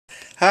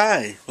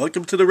Hi,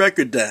 welcome to the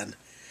Record Den.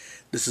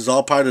 This is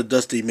all part of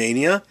Dusty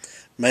Mania.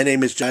 My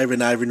name is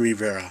Ivan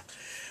Rivera.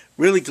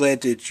 Really glad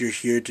that you're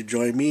here to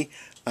join me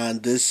on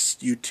this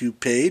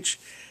YouTube page.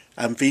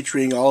 I'm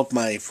featuring all of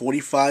my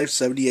 45,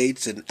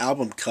 78s, and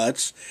album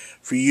cuts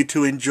for you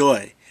to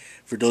enjoy.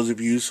 For those of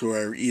you who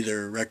are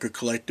either record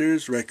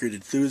collectors, record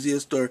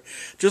enthusiasts, or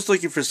just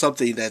looking for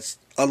something that's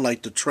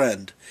unlike the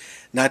trend.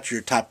 Not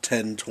your top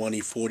 10, 20,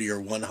 40, or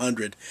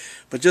 100,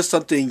 but just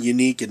something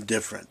unique and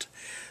different.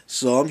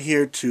 So I'm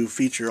here to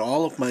feature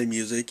all of my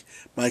music,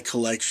 my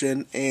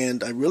collection,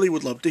 and I really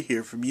would love to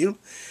hear from you.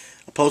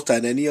 Post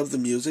on any of the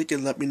music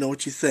and let me know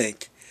what you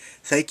think.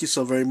 Thank you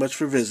so very much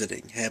for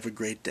visiting. Have a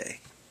great day.